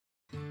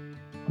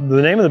The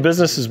name of the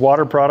business is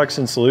Water Products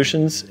and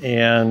Solutions,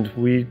 and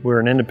we're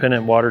an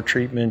independent water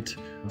treatment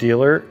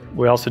dealer.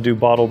 We also do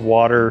bottled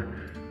water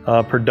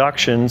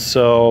production,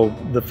 so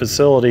the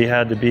facility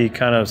had to be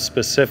kind of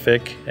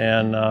specific,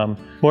 and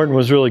Morton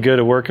was really good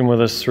at working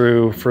with us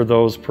for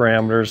those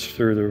parameters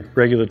through the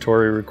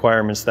regulatory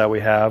requirements that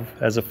we have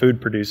as a food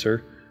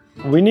producer.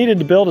 We needed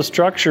to build a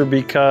structure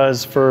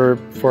because for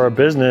our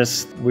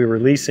business, we were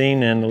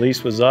leasing and the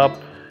lease was up,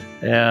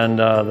 and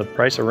the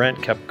price of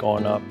rent kept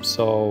going up.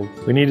 So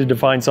we needed to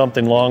find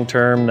something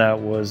long-term that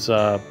was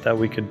that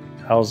we could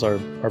house our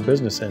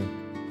business in.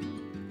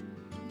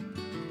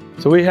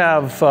 So we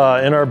have,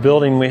 in our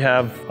building, we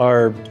have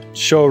our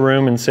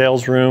showroom and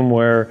sales room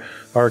where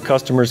our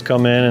customers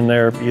come in and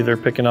they're either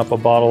picking up a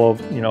bottle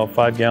of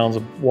 5 gallons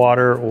of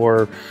water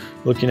or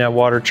looking at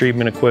water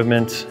treatment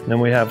equipment. And then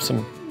we have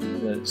some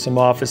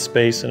office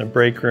space and a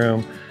break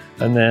room.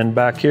 And then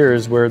back here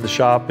is where the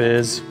shop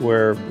is,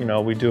 where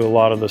we do a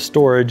lot of the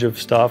storage of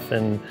stuff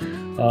and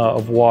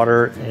of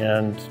water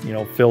and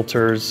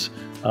filters,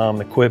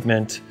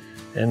 equipment.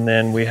 And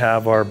then we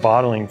have our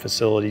bottling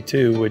facility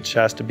too, which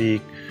has to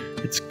be,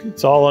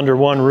 it's all under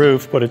one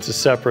roof, but it's a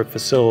separate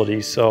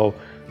facility. So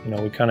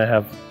we kind of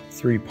have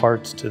 3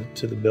 parts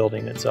to the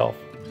building itself.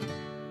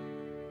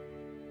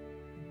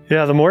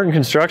 Yeah, the Morton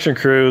construction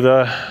crew,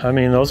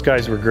 those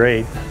guys were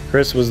great.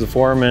 Chris was the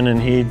foreman and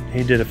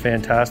he did a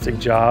fantastic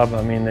job.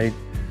 I mean,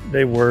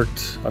 they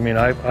worked. I mean,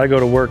 I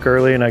go to work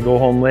early and I go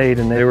home late,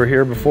 and they were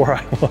here before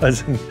I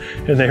was,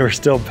 and they were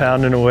still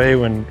pounding away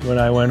when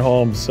I went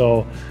home.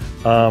 So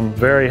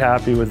very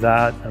happy with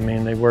that. I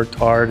mean, they worked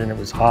hard and it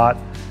was hot,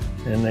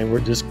 and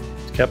they just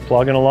kept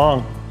plugging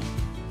along.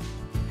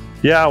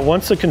 Yeah,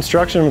 once the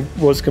construction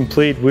was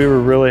complete, we were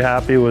really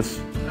happy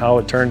with how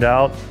it turned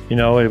out.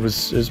 It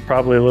was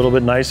probably a little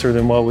bit nicer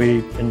than what we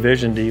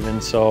envisioned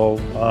even. So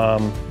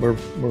we're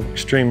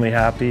extremely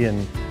happy,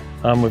 and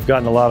we've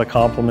gotten a lot of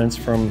compliments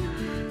from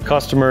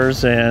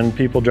customers and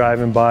people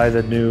driving by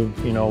that knew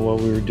what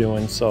we were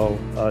doing. So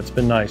it's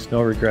been nice,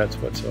 no regrets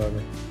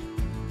whatsoever.